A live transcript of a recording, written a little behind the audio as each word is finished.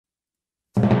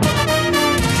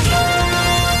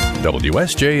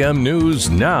WSJM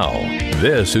News Now.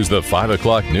 This is the 5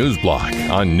 o'clock news block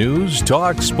on News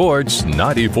Talk Sports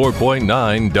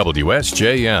 94.9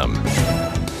 WSJM.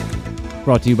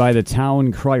 Brought to you by the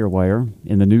Town Crier Wire.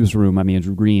 In the newsroom, I'm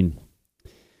Andrew Green.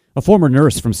 A former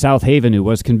nurse from South Haven who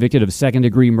was convicted of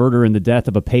second-degree murder in the death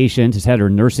of a patient has had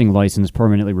her nursing license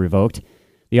permanently revoked.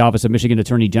 The Office of Michigan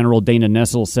Attorney General Dana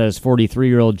Nessel says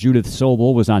 43-year-old Judith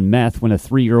Sobel was on meth when a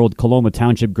 3-year-old Coloma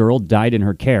Township girl died in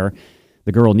her care.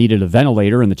 The girl needed a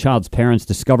ventilator, and the child's parents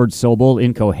discovered Sobel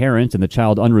incoherent and the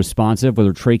child unresponsive with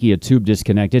her trachea tube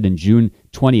disconnected in June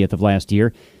 20th of last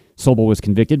year. Sobel was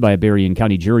convicted by a Berrien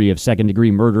County jury of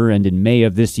second-degree murder and in May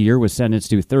of this year was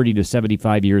sentenced to 30 to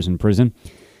 75 years in prison.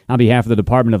 On behalf of the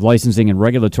Department of Licensing and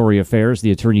Regulatory Affairs, the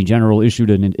Attorney General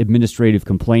issued an administrative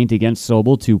complaint against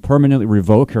Sobel to permanently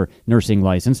revoke her nursing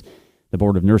license. The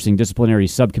Board of Nursing Disciplinary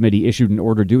Subcommittee issued an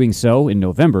order doing so in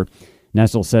November.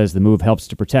 Nessel says the move helps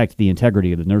to protect the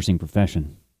integrity of the nursing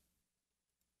profession.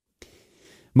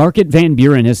 Market Van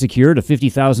Buren has secured a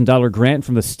 $50,000 grant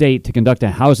from the state to conduct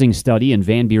a housing study in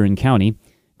Van Buren County.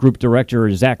 Group Director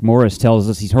Zach Morris tells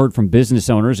us he's heard from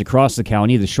business owners across the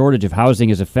county the shortage of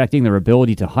housing is affecting their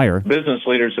ability to hire. Business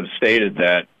leaders have stated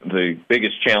that the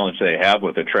biggest challenge they have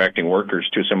with attracting workers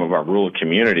to some of our rural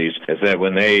communities is that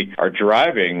when they are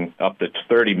driving up to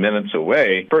 30 minutes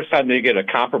away, first time they get a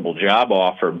comparable job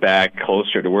offer back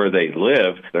closer to where they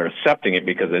live, they're accepting it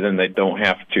because then they don't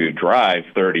have to drive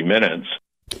 30 minutes.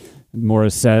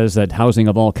 Morris says that housing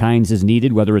of all kinds is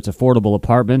needed, whether it's affordable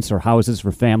apartments or houses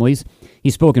for families.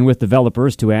 He's spoken with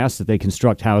developers to ask that they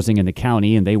construct housing in the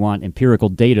county, and they want empirical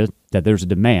data that there's a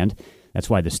demand. That's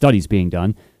why the study's being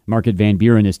done. Market Van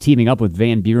Buren is teaming up with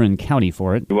Van Buren County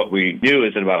for it. What we do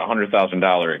is at about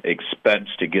 $100,000 expense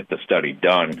to get the study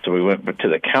done. So we went to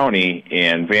the county,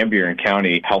 and Van Buren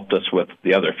County helped us with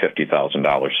the other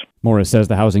 $50,000. Morris says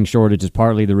the housing shortage is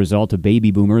partly the result of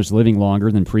baby boomers living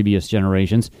longer than previous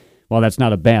generations. While that's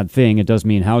not a bad thing, it does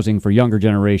mean housing for younger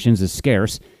generations is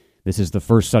scarce. This is the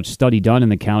first such study done in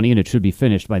the county, and it should be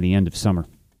finished by the end of summer.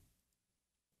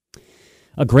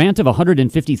 A grant of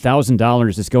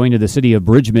 $150,000 is going to the city of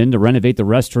Bridgman to renovate the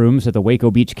restrooms at the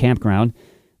Waco Beach campground.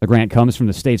 The grant comes from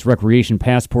the state's Recreation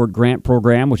Passport Grant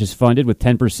Program, which is funded with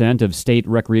 10% of state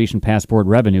Recreation Passport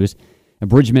revenues.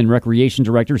 Bridgman Recreation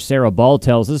Director Sarah Ball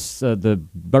tells us the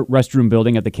restroom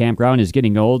building at the campground is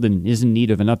getting old and is in need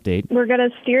of an update. We're going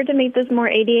to steer to make this more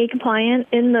ADA compliant.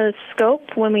 In the scope,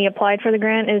 when we applied for the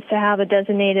grant, is to have a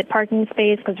designated parking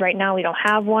space, because right now we don't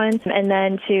have one, and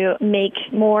then to make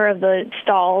more of the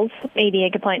stalls ADA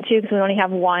compliant too, because we only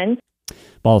have one.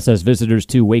 Ball says visitors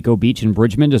to Waco Beach and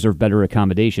Bridgman deserve better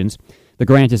accommodations. The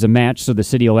grant is a match, so the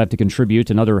city will have to contribute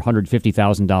another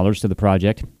 $150,000 to the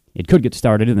project. It could get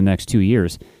started in the next 2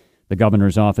 years. The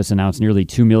governor's office announced nearly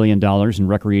 $2 million in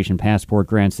Recreation Passport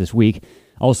grants this week.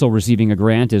 Also receiving a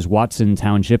grant is Watson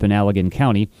Township in Allegan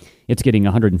County. It's getting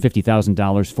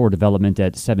 $150,000 for development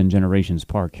at Seven Generations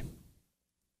Park.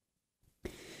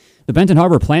 The Benton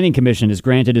Harbor Planning Commission has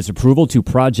granted its approval to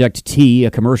Project T,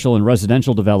 a commercial and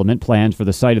residential development planned for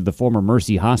the site of the former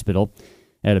Mercy Hospital.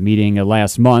 At a meeting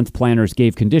last month, planners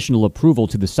gave conditional approval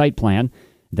to the site plan.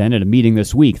 Then at a meeting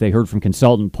this week, they heard from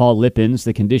consultant Paul Lippins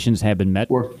the conditions have been met.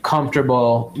 We're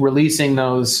comfortable releasing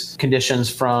those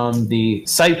conditions from the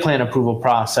site plan approval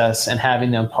process and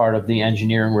having them part of the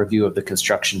engineering review of the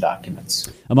construction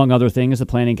documents. Among other things, the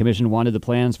Planning Commission wanted the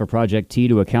plans for Project T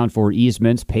to account for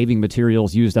easements, paving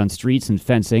materials used on streets, and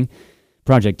fencing.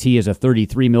 Project T is a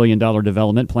 $33 million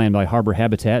development planned by Harbor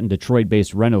Habitat and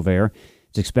Detroit-based Renovair.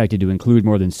 It's expected to include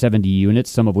more than 70 units,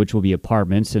 some of which will be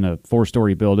apartments in a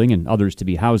 4-story building and others to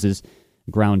be houses.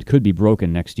 Ground could be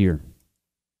broken next year.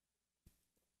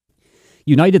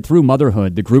 United Through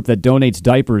Motherhood, the group that donates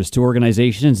diapers to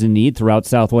organizations in need throughout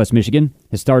Southwest Michigan,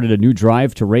 has started a new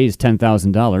drive to raise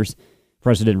 $10,000.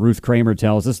 President Ruth Kramer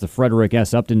tells us the Frederick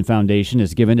S. Upton Foundation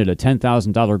has given it a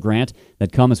 $10,000 grant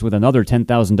that comes with another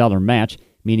 $10,000 match,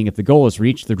 meaning if the goal is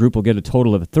reached, the group will get a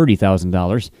total of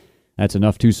 $30,000. That's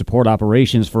enough to support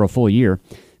operations for a full year.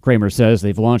 Kramer says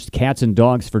they've launched Cats and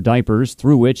Dogs for Diapers,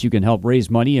 through which you can help raise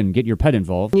money and get your pet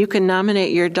involved. You can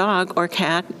nominate your dog or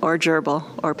cat or gerbil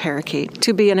or parakeet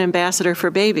to be an ambassador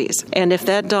for babies. And if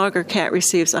that dog or cat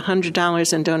receives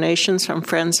 $100 in donations from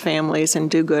friends, families, and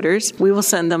do-gooders, we will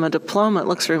send them a diploma that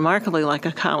looks remarkably like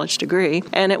a college degree,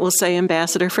 and it will say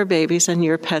Ambassador for Babies and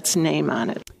your pet's name on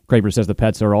it. Kramer says the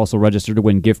pets are also registered to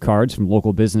win gift cards from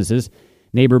local businesses.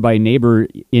 Neighbor by Neighbor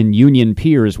in Union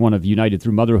Pier is one of United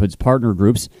Through Motherhood's partner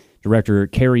groups. Director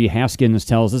Carrie Haskins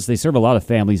tells us they serve a lot of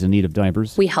families in need of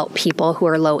diapers. We help people who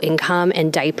are low income,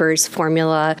 and diapers,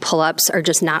 formula, pull-ups are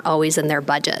just not always in their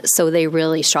budget. So they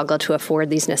really struggle to afford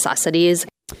these necessities.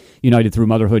 United Through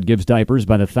Motherhood gives diapers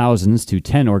by the thousands to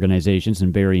 10 organizations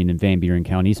in Berrien and Van Buren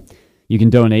counties. You can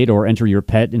donate or enter your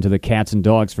pet into the Cats and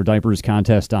Dogs for Diapers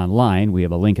contest online. We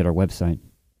have a link at our website.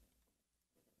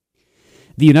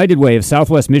 The United Way of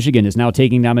Southwest Michigan is now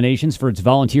taking nominations for its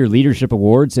Volunteer Leadership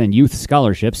Awards and Youth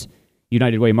Scholarships.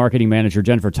 United Way Marketing Manager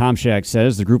Jennifer Tomczak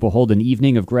says the group will hold an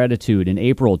evening of gratitude in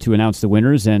April to announce the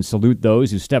winners and salute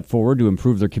those who step forward to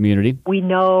improve their community. We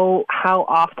know how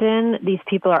often these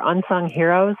people are unsung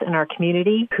heroes in our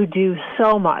community who do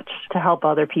so much to help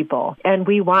other people. And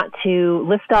we want to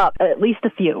lift up at least a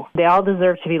few. They all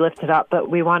deserve to be lifted up,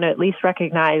 but we want to at least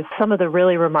recognize some of the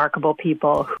really remarkable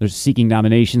people. They're seeking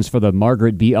nominations for the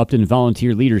Margaret B. Upton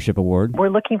Volunteer Leadership Award. We're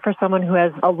looking for someone who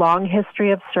has a long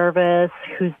history of service,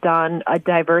 who's done a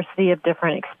diversity of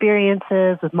different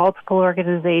experiences with multiple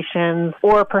organizations,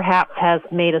 or perhaps has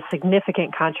made a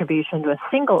significant contribution to a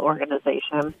single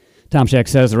organization. Tomczak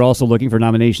says they're also looking for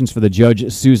nominations for the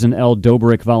Judge Susan L.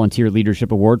 Dobrik Volunteer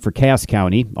Leadership Award for Cass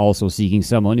County, also seeking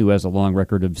someone who has a long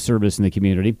record of service in the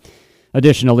community.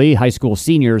 Additionally, high school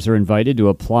seniors are invited to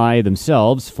apply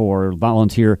themselves for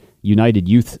Volunteer United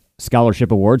Youth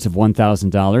Scholarship Awards of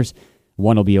 $1,000.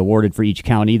 One will be awarded for each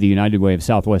county the United Way of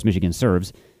Southwest Michigan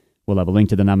serves. We'll have a link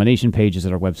to the nomination pages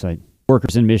at our website.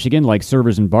 Workers in Michigan, like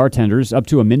servers and bartenders, up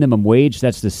to a minimum wage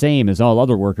that's the same as all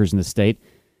other workers in the state.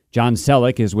 John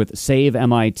Selleck is with Save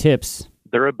MI Tips.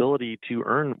 Their ability to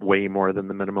earn way more than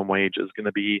the minimum wage is going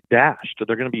to be dashed.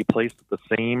 They're going to be placed at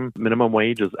the same minimum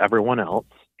wage as everyone else,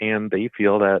 and they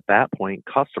feel that at that point,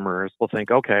 customers will think,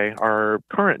 okay, our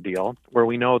current deal, where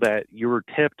we know that you were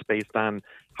tipped based on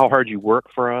how hard you work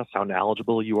for us, how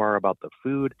knowledgeable you are about the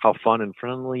food, how fun and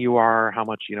friendly you are, how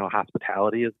much,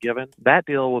 hospitality is given. That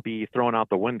deal will be thrown out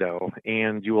the window,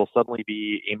 and you will suddenly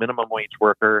be a minimum wage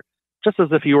worker, just as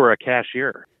if you were a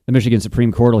cashier. The Michigan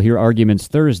Supreme Court will hear arguments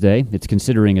Thursday. It's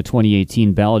considering a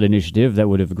 2018 ballot initiative that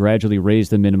would have gradually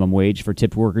raised the minimum wage for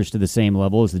tipped workers to the same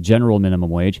level as the general minimum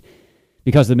wage.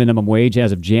 Because the minimum wage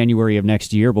as of January of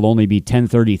next year will only be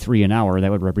 $10.33 an hour,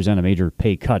 that would represent a major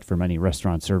pay cut for many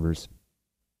restaurant servers.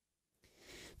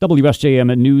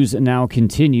 WSJM News now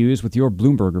continues with your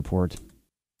Bloomberg report.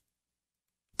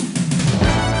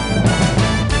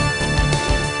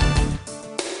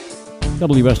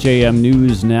 WSJM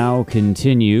News now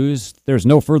continues. There's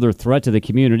no further threat to the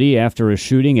community after a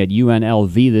shooting at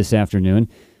UNLV this afternoon.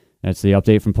 That's the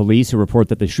update from police, who report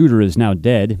that the shooter is now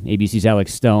dead. ABC's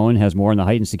Alex Stone has more on the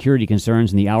heightened security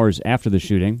concerns in the hours after the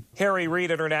shooting. Harry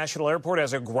Reid International Airport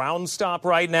has a ground stop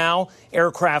right now.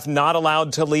 Aircraft not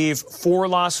allowed to leave for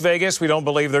Las Vegas. We don't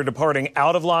believe they're departing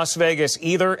out of Las Vegas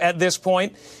either at this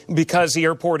point, because the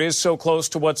airport is so close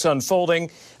to what's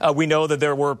unfolding. We know that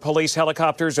there were police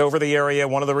helicopters over the area,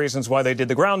 one of the reasons why they did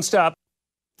the ground stop.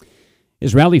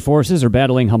 Israeli forces are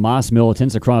battling Hamas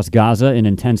militants across Gaza in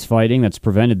intense fighting that's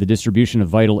prevented the distribution of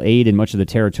vital aid in much of the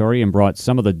territory and brought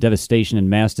some of the devastation and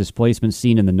mass displacement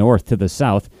seen in the north to the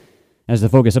south. As the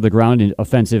focus of the ground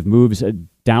offensive moves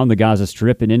down the Gaza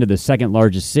Strip and into the second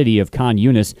largest city of Khan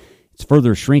Yunis, it's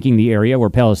further shrinking the area where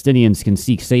Palestinians can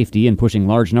seek safety and pushing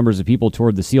large numbers of people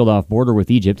toward the sealed-off border with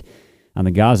Egypt. On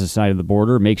the Gaza side of the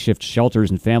border, makeshift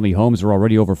shelters and family homes are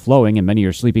already overflowing, and many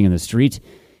are sleeping in the street.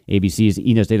 ABC's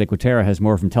Inez de la Cuetara has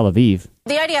more from Tel Aviv.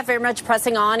 The IDF very much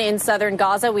pressing on in southern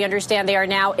Gaza. We understand they are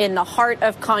now in the heart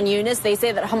of Khan Yunis. They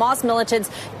say that Hamas militants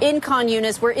in Khan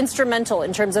Yunis were instrumental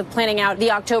in terms of planning out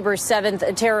the October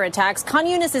 7th terror attacks. Khan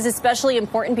Yunis is especially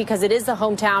important because it is the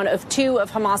hometown of two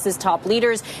of Hamas's top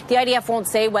leaders. The IDF won't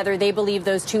say whether they believe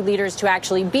those two leaders to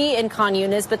actually be in Khan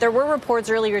Yunis, but there were reports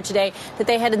earlier today that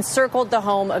they had encircled the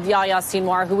home of Yahya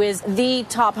Sinwar, who is the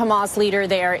top Hamas leader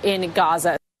there in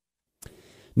Gaza.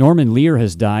 Norman Lear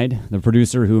has died. The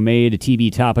producer who made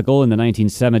TV topical in the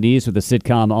 1970s with the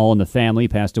sitcom All in the Family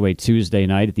passed away Tuesday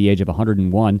night at the age of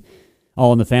 101.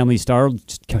 All in the Family starred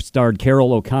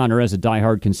Carol O'Connor as a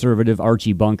diehard conservative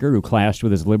Archie Bunker who clashed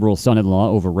with his liberal son-in-law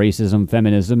over racism,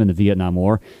 feminism, and the Vietnam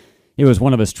War. It was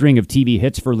one of a string of TV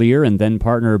hits for Lear and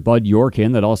then-partner Bud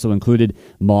Yorkin that also included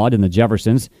Maude and the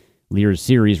Jeffersons. Lear's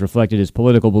series reflected his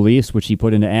political beliefs, which he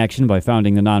put into action by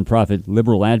founding the nonprofit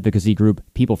liberal advocacy group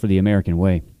People for the American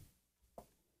Way.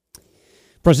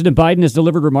 President Biden has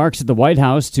delivered remarks at the White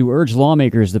House to urge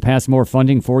lawmakers to pass more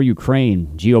funding for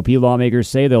Ukraine. GOP lawmakers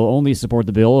say they'll only support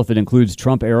the bill if it includes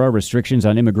Trump-era restrictions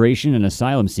on immigration and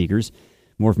asylum seekers.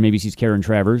 More from ABC's Karen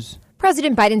Travers.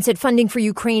 President Biden said funding for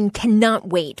Ukraine cannot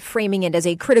wait, framing it as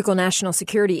a critical national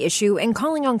security issue and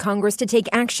calling on Congress to take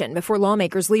action before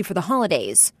lawmakers leave for the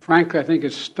holidays. Frankly, I think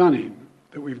it's stunning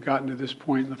that we've gotten to this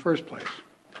point in the first place.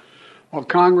 While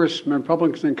Congress,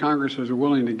 Republicans in Congress are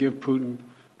willing to give Putin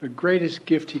the greatest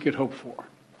gift he could hope for,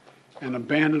 and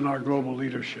abandon our global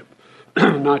leadership,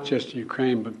 not just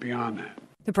Ukraine, but beyond that.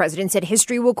 The president said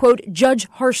history will, quote, judge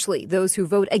harshly those who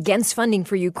vote against funding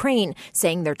for Ukraine,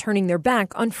 saying they're turning their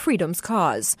back on freedom's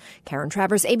cause. Karen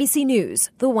Travers, ABC News,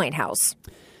 the White House.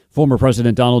 Former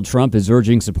President Donald Trump is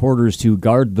urging supporters to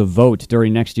guard the vote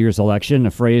during next year's election,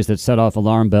 a phrase that set off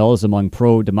alarm bells among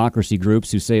pro-democracy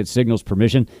groups who say it signals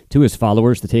permission to his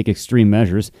followers to take extreme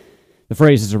measures. The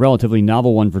phrase is a relatively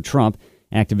novel one for Trump.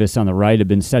 Activists on the right have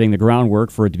been setting the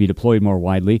groundwork for it to be deployed more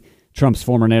widely. Trump's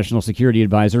former national security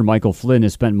advisor, Michael Flynn,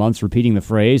 has spent months repeating the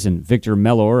phrase, and Victor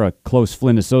Mellor, a close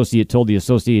Flynn associate, told the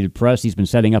Associated Press he's been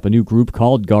setting up a new group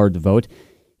called Guard the Vote.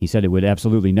 He said it would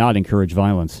absolutely not encourage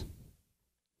violence.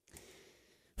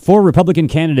 4 Republican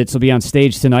candidates will be on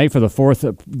stage tonight for the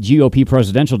 4th GOP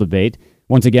presidential debate.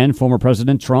 Once again, former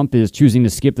President Trump is choosing to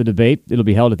skip the debate. It'll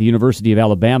be held at the University of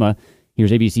Alabama.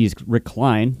 Here's ABC's Rick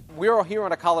Klein. We're here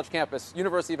on a college campus,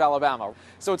 University of Alabama.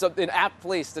 So it's an apt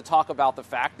place to talk about the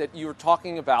fact that you're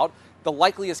talking about the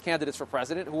likeliest candidates for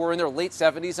president who are in their late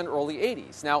 70s and early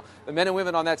 80s. Now, the men and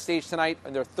women on that stage tonight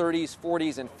in their 30s,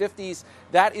 40s, and 50s,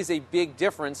 that is a big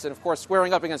difference. And, of course,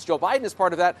 squaring up against Joe Biden is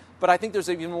part of that. But I think there's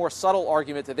an even more subtle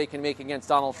argument that they can make against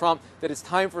Donald Trump, that it's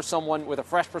time for someone with a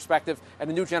fresh perspective and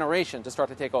a new generation to start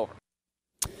to take over.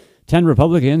 10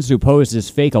 Republicans who posed as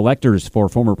fake electors for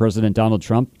former President Donald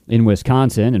Trump in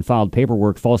Wisconsin and filed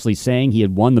paperwork falsely saying he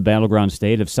had won the battleground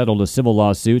state have settled a civil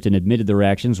lawsuit and admitted their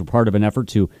actions were part of an effort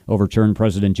to overturn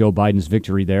President Joe Biden's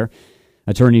victory there.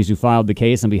 Attorneys who filed the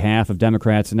case on behalf of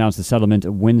Democrats announced the settlement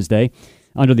Wednesday.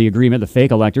 Under the agreement, the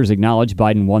fake electors acknowledged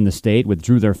Biden won the state,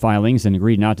 withdrew their filings, and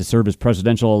agreed not to serve as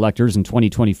presidential electors in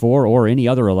 2024 or any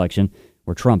other election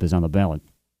where Trump is on the ballot.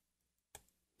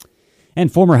 And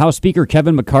former House Speaker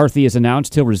Kevin McCarthy has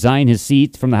announced he'll resign his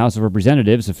seat from the House of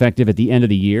Representatives effective at the end of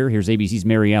the year. Here's ABC's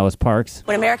Mary Alice Parks.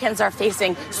 When Americans are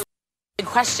facing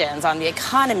questions on the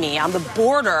economy, on the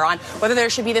border, on whether there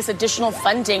should be this additional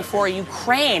funding for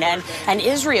Ukraine and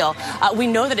Israel, we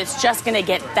know that it's just going to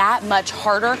get that much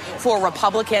harder for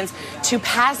Republicans to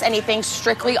pass anything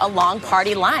strictly along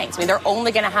party lines. I mean, they're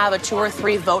only going to have a 2 or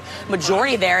 3 vote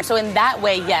majority there. So in that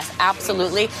way, yes,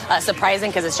 absolutely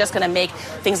surprising, because it's just going to make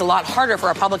things a lot harder for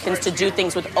Republicans to do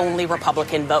things with only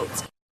Republican votes.